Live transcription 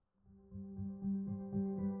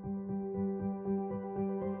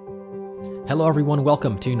Hello everyone,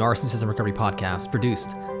 welcome to Narcissism Recovery Podcast, produced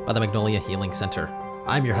by the Magnolia Healing Center.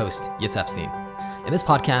 I'm your host, Yitz Epstein. In this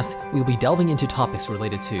podcast, we'll be delving into topics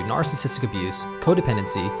related to narcissistic abuse,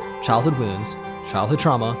 codependency, childhood wounds, childhood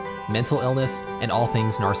trauma, mental illness, and all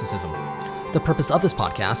things narcissism. The purpose of this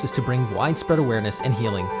podcast is to bring widespread awareness and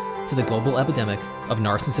healing to the global epidemic of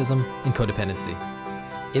narcissism and codependency.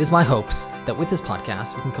 It is my hopes that with this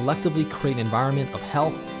podcast, we can collectively create an environment of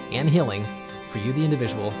health and healing for you, the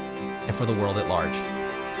individual, and for the world at large.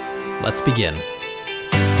 Let's begin.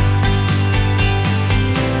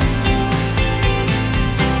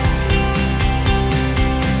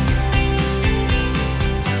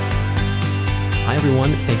 Hi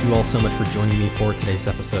everyone, thank you all so much for joining me for today's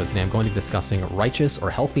episode. Today I'm going to be discussing righteous or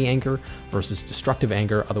healthy anger versus destructive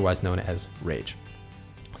anger, otherwise known as rage.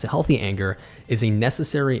 So healthy anger is a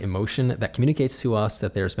necessary emotion that communicates to us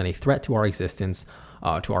that there's been a threat to our existence,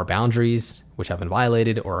 to our boundaries, which have been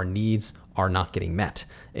violated, or our needs are not getting met.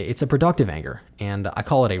 It's a productive anger, and I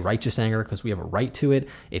call it a righteous anger because we have a right to it.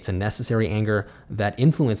 It's a necessary anger that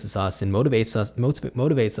influences us and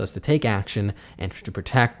motivates us to take action and to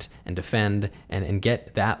protect and defend and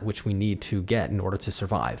get that which we need to get in order to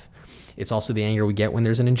survive. It's also the anger we get when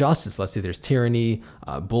there's an injustice. Let's say there's tyranny,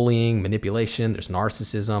 bullying, manipulation, there's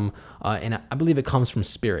narcissism, and I believe it comes from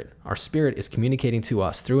spirit. Our spirit is communicating to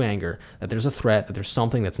us through anger that there's a threat, that there's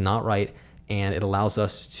something that's not right, and it allows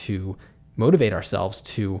us to motivate ourselves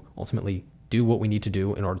to ultimately do what we need to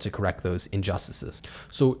do in order to correct those injustices.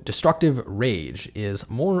 So destructive rage is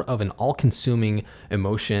more of an all-consuming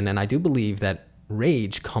emotion, and I do believe that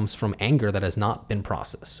rage comes from anger that has not been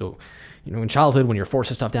processed. So, in childhood, when you're forced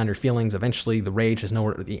to stuff down your feelings, eventually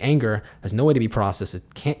the anger has no way to be processed.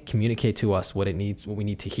 It can't communicate to us what we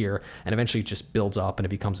need to hear, and eventually it just builds up and it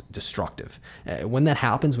becomes destructive. When that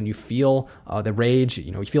happens, when you feel the rage,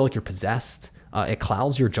 you feel like you're possessed, it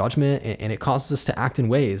clouds your judgment and it causes us to act in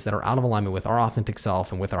ways that are out of alignment with our authentic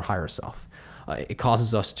self and with our higher self. It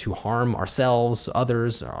causes us to harm ourselves,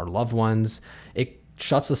 others, our loved ones. It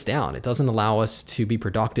shuts us down. It doesn't allow us to be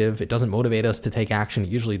productive. It doesn't motivate us to take action. It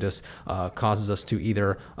usually just causes us to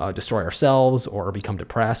either destroy ourselves or become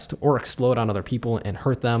depressed or explode on other people and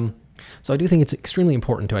hurt them. So I do think it's extremely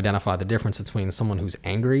important to identify the difference between someone who's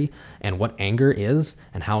angry and what anger is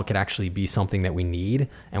and how it could actually be something that we need.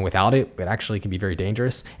 And without it, it actually can be very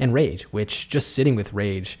dangerous. And rage, which just sitting with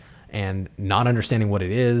rage and not understanding what it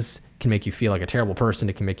is can make you feel like a terrible person.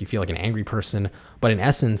 It can make you feel like an angry person. But in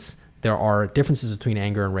essence, there are differences between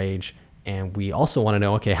anger and rage, and we also want to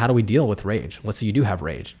know, okay, how do we deal with rage? Let's say you do have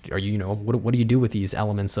rage. What do you do with these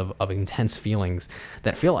elements of intense feelings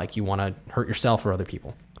that feel like you want to hurt yourself or other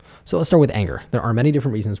people? So let's start with anger. There are many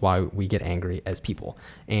different reasons why we get angry as people.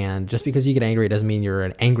 And just because you get angry, it doesn't mean you're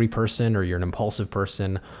an angry person or you're an impulsive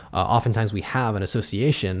person. Oftentimes we have an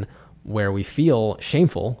association where we feel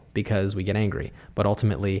shameful because we get angry. But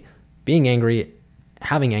ultimately,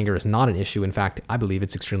 having anger is not an issue. In fact, I believe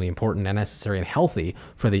it's extremely important and necessary and healthy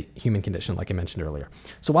for the human condition, like I mentioned earlier.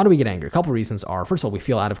 So why do we get angry? A couple of reasons are, first of all, we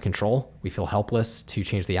feel out of control. We feel helpless to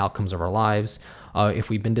change the outcomes of our lives. If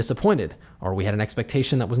we've been disappointed or we had an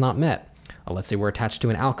expectation that was not met. Let's say we're attached to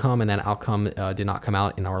an outcome and that outcome did not come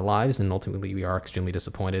out in our lives, and ultimately we are extremely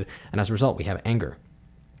disappointed. And as a result, we have anger.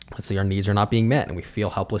 Let's say our needs are not being met and we feel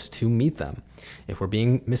helpless to meet them. If we're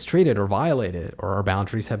being mistreated or violated or our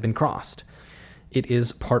boundaries have been crossed. It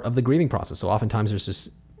is part of the grieving process. So oftentimes there's this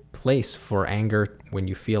place for anger when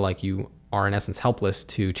you feel like you are in essence helpless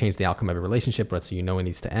to change the outcome of a relationship. Let's say it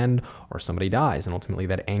needs to end or somebody dies. And ultimately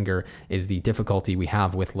that anger is the difficulty we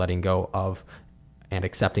have with letting go of and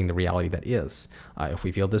accepting the reality that is. If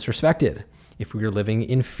we feel disrespected, if we are living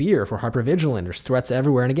in fear, if we're hypervigilant, there's threats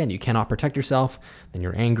everywhere. And again, you cannot protect yourself, then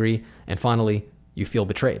you're angry. And finally, you feel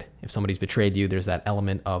betrayed. If somebody's betrayed you, there's that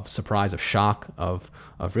element of surprise, of shock, of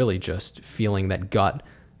really just feeling that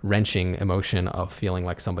gut-wrenching emotion of feeling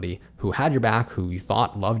like somebody who had your back, who you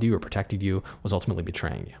thought loved you or protected you, was ultimately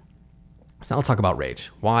betraying you. So now let's talk about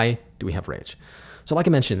rage. Why do we have rage? So like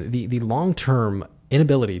I mentioned, the long-term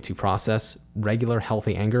inability to process regular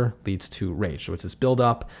healthy anger leads to rage. So it's this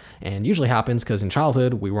buildup, and usually happens because in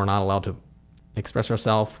childhood, we were not allowed to express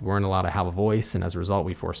ourselves, we weren't allowed to have a voice, and as a result,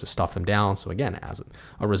 we forced to stuff them down. So again, as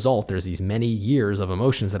a result, there's these many years of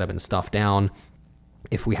emotions that have been stuffed down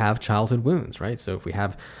if we have childhood wounds, right? So if we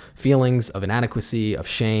have feelings of inadequacy, of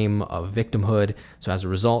shame, of victimhood, so as a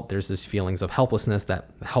result, there's this feelings of helplessness. That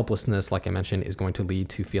helplessness, like I mentioned, is going to lead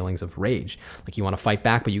to feelings of rage. Like you want to fight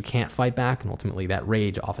back, but you can't fight back, and ultimately that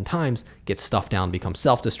rage oftentimes gets stuffed down, becomes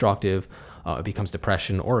self-destructive, it becomes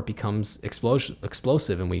depression, or it becomes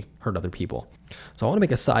explosive, and we hurt other people. So I want to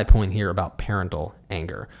make a side point here about parental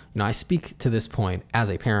anger. I speak to this point as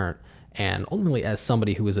a parent, and ultimately as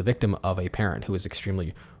somebody who is a victim of a parent who is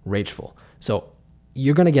extremely rageful. So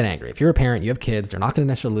you're going to get angry. If you're a parent, you have kids, they're not going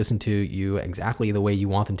to necessarily listen to you exactly the way you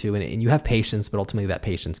want them to. And you have patience, but ultimately that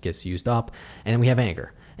patience gets used up. And then we have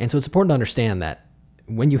anger. And so it's important to understand that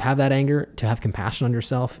when you have that anger, to have compassion on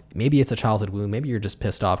yourself. Maybe it's a childhood wound. Maybe you're just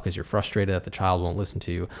pissed off because you're frustrated that the child won't listen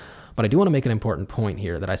to you. But I do want to make an important point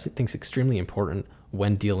here that I think is extremely important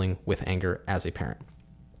when dealing with anger as a parent.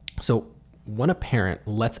 So when a parent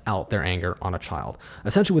lets out their anger on a child,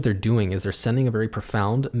 essentially what they're doing is they're sending a very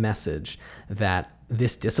profound message that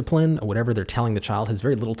this discipline, or whatever they're telling the child, has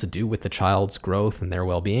very little to do with the child's growth and their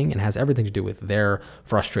well-being, and has everything to do with their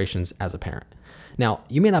frustrations as a parent. Now,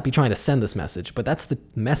 you may not be trying to send this message, but that's the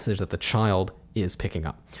message that the child is picking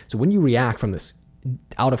up. So when you react from this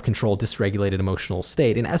out of control, dysregulated emotional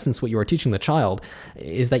state, in essence, what you are teaching the child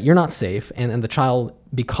is that you're not safe, and the child,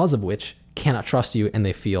 because of which, cannot trust you, and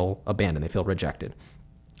they feel abandoned, they feel rejected.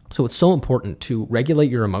 So it's so important to regulate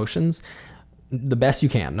your emotions the best you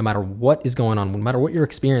can, no matter what is going on, no matter what you're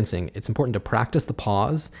experiencing. It's important to practice the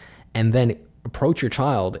pause and then approach your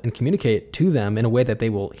child and communicate to them in a way that they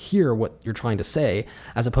will hear what you're trying to say,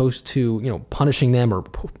 as opposed to, punishing them or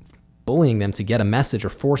bullying them to get a message or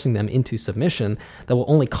forcing them into submission that will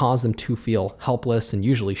only cause them to feel helpless and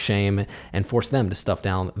usually shame and force them to stuff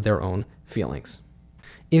down their own feelings.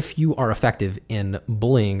 If you are effective in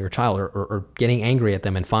bullying your child or getting angry at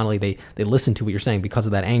them, and finally they listen to what you're saying because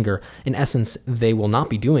of that anger, in essence, they will not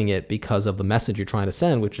be doing it because of the message you're trying to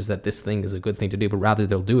send, which is that this thing is a good thing to do, but rather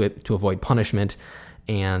they'll do it to avoid punishment,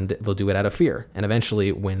 and they'll do it out of fear. And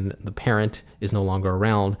eventually, when the parent is no longer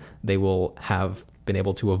around, they will have been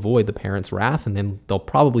able to avoid the parent's wrath, and then they'll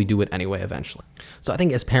probably do it anyway eventually. So I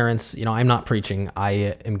think as parents, I'm not preaching,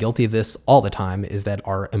 I am guilty of this all the time, is that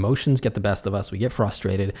our emotions get the best of us. We get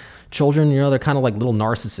frustrated. Children, they're kind of like little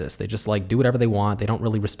narcissists. They just do whatever they want. They don't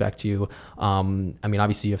really respect you.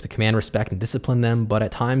 Obviously you have to command respect and discipline them, but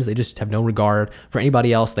at times they just have no regard for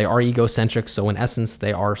anybody else. They are egocentric. So in essence,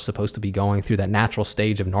 they are supposed to be going through that natural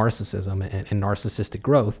stage of narcissism and narcissistic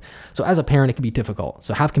growth. So as a parent, it can be difficult.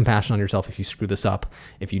 So have compassion on yourself if you screw this up.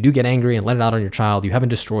 If you do get angry and let it out on your child, you haven't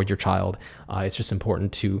destroyed your child. It's just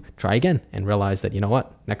important to try again and realize that,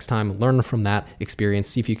 next time, learn from that experience,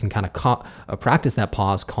 see if you can kind of practice that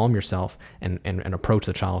pause, calm yourself, and approach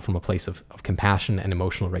the child from a place of compassion and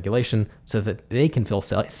emotional regulation so that they can feel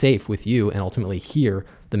safe with you and ultimately hear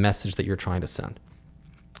the message that you're trying to send.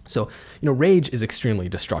 So, rage is extremely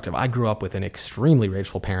destructive. I grew up with an extremely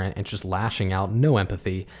rageful parent and just lashing out, no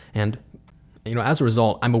empathy, and as a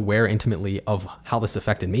result, I'm aware intimately of how this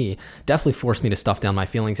affected me. Definitely forced me to stuff down my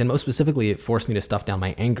feelings, and most specifically, it forced me to stuff down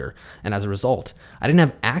my anger. And as a result, I didn't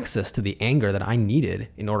have access to the anger that I needed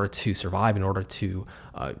in order to survive, in order to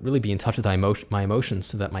really be in touch with my emotions,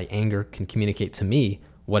 so that my anger can communicate to me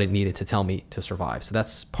what it needed to tell me to survive. So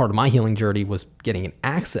that's part of my healing journey, was getting an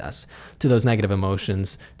access to those negative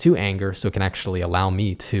emotions, to anger, so it can actually allow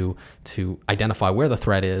me to identify where the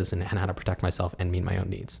threat is and how to protect myself and meet my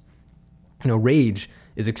own needs. Rage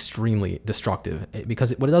is extremely destructive because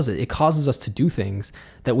what it does is it causes us to do things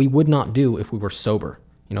that we would not do if we were sober.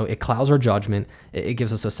 It clouds our judgment. It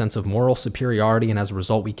gives us a sense of moral superiority. And as a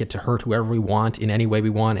result, we get to hurt whoever we want in any way we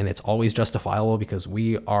want. And it's always justifiable because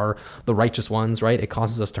we are the righteous ones, right? It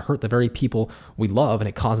causes us to hurt the very people we love, and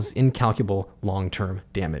it causes incalculable long-term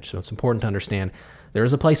damage. So it's important to understand there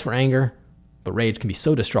is a place for anger, but rage can be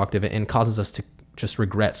so destructive and causes us to just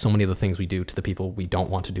regret so many of the things we do to the people we don't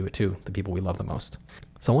want to do it to, the people we love the most.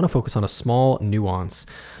 So I want to focus on a small nuance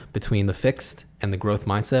between the fixed and the growth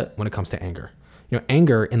mindset when it comes to anger.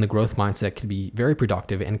 Anger in the growth mindset can be very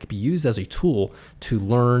productive and can be used as a tool to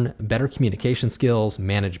learn better communication skills,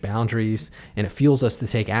 manage boundaries, and it fuels us to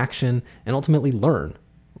take action and ultimately learn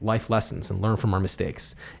life lessons and learn from our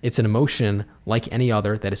mistakes. It's an emotion like any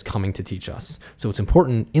other that is coming to teach us. So it's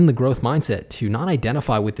important in the growth mindset to not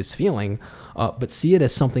identify with this feeling, but see it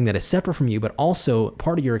as something that is separate from you, but also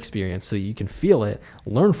part of your experience, so you can feel it,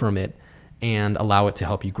 learn from it, and allow it to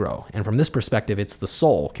help you grow. And from this perspective, it's the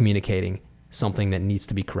soul communicating something that needs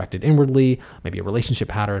to be corrected inwardly, maybe a relationship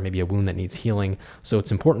pattern, maybe a wound that needs healing. So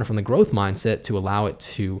it's important from the growth mindset to allow it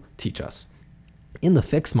to teach us. In the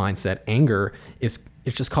fixed mindset, anger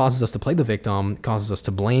it just causes us to play the victim, causes us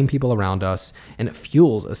to blame people around us, and it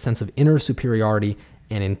fuels a sense of inner superiority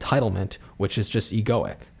and entitlement, which is just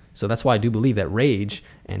egoic. So that's why I do believe that rage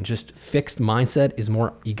and just fixed mindset is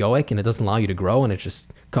more egoic, and it doesn't allow you to grow, and it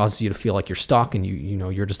just causes you to feel like you're stuck and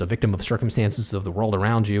you're just a victim of circumstances of the world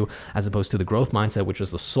around you, as opposed to the growth mindset, which is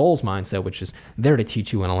the soul's mindset, which is there to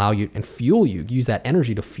teach you and allow you and fuel you, use that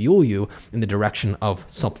energy to fuel you in the direction of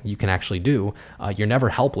something you can actually do. You're never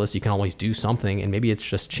helpless. You can always do something, and maybe it's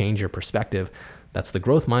just change your perspective. That's the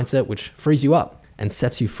growth mindset, which frees you up and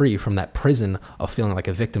sets you free from that prison of feeling like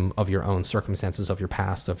a victim of your own circumstances, of your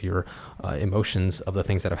past, of your emotions, of the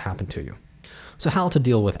things that have happened to you. So how to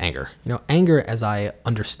deal with anger? Anger, as I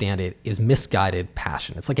understand it, is misguided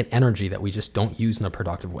passion. It's like an energy that we just don't use in a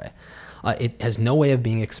productive way. It has no way of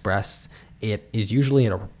being expressed. It is usually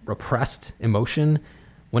a repressed emotion.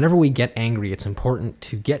 Whenever we get angry, it's important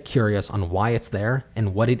to get curious on why it's there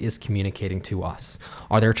and what it is communicating to us.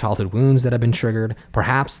 Are there childhood wounds that have been triggered?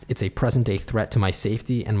 Perhaps it's a present-day threat to my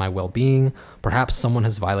safety and my well-being. Perhaps someone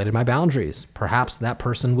has violated my boundaries. Perhaps that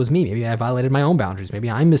person was me. Maybe I violated my own boundaries. Maybe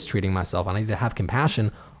I'm mistreating myself. I need to have compassion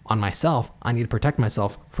on myself. I need to protect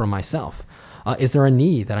myself from myself. Is there a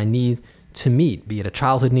need that I need to meet, be it a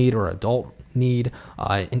childhood need or adult need,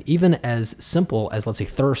 and even as simple as, let's say,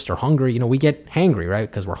 thirst or hunger. We get hangry, right?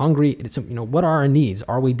 Because we're hungry. It's, what are our needs?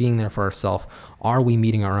 Are we being there for ourselves? Are we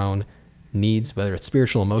meeting our own needs, whether it's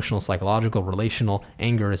spiritual, emotional, psychological, relational?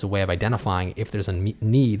 Anger is a way of identifying if there's a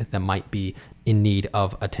need that might be in need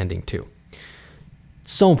of attending to.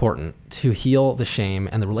 It's so important to heal the shame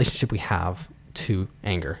and the relationship we have to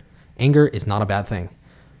anger. Anger is not a bad thing.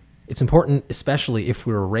 It's important, especially if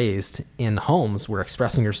we were raised in homes where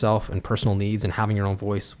expressing yourself and personal needs and having your own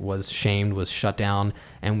voice was shamed, was shut down,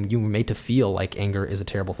 and you were made to feel like anger is a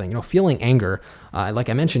terrible thing. Feeling anger, like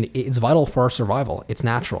I mentioned, it's vital for our survival. It's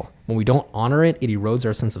natural. When we don't honor it, it erodes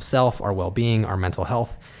our sense of self, our well-being, our mental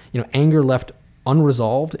health. Anger left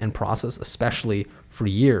unresolved and processed, especially for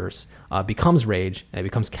years, becomes rage, and it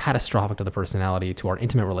becomes catastrophic to the personality, to our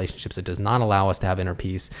intimate relationships. It does not allow us to have inner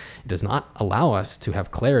peace. It does not allow us to have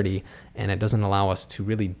clarity, and it doesn't allow us to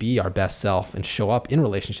really be our best self and show up in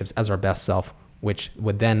relationships as our best self, which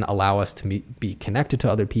would then allow us to be connected to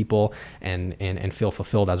other people and feel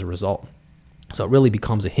fulfilled as a result. So it really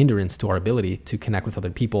becomes a hindrance to our ability to connect with other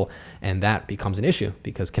people, and that becomes an issue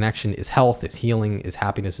because connection is health, is healing, is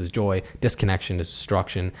happiness, is joy. Disconnection is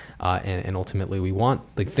destruction, and ultimately we want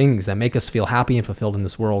the things that make us feel happy and fulfilled in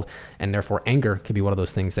this world, and therefore anger can be one of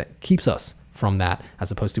those things that keeps us from that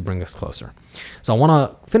as opposed to bring us closer. So I want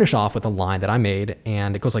to finish off with a line that I made,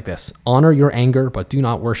 and it goes like this: honor your anger, but do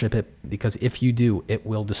not worship it, because if you do, it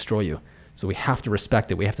will destroy you. So we have to respect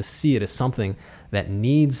it. We have to see it as something that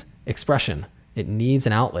needs expression. It needs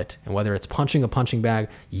an outlet, and whether it's punching a punching bag,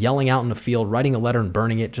 yelling out in the field, writing a letter and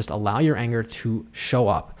burning it, just allow your anger to show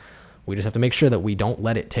up. We just have to make sure that we don't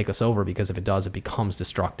let it take us over, because if it does, it becomes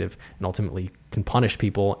destructive and ultimately can punish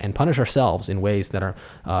people and punish ourselves in ways that are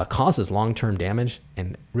causes long-term damage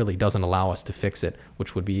and really doesn't allow us to fix it,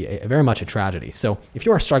 which would be very much a tragedy. So if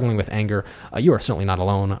you are struggling with anger, you are certainly not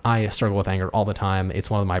alone. I struggle with anger all the time. It's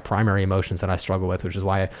one of my primary emotions that I struggle with, which is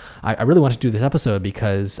why I really want to do this episode,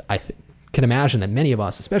 because I can imagine that many of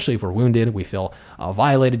us, especially if we're wounded, we feel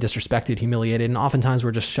violated, disrespected, humiliated, and oftentimes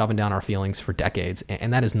we're just shoving down our feelings for decades,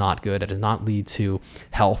 and that is not good. It does not lead to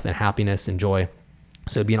health and happiness and joy.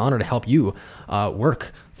 So it'd be an honor to help you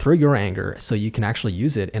work through your anger so you can actually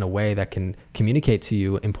use it in a way that can communicate to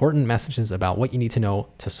you important messages about what you need to know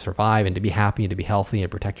to survive and to be happy and to be healthy and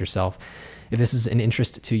protect yourself. If this is an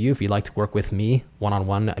interest to you, if you'd like to work with me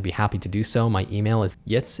one-on-one, I'd be happy to do so. My email is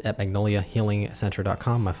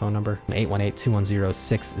yitz@magnoliahealingcenter.com. My phone number,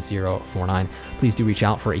 818-210-6049. Please do reach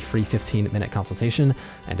out for a free 15-minute consultation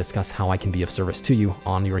and discuss how I can be of service to you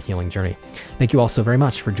on your healing journey. Thank you all so very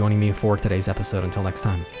much for joining me for today's episode. Until next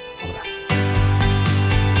time, all the best.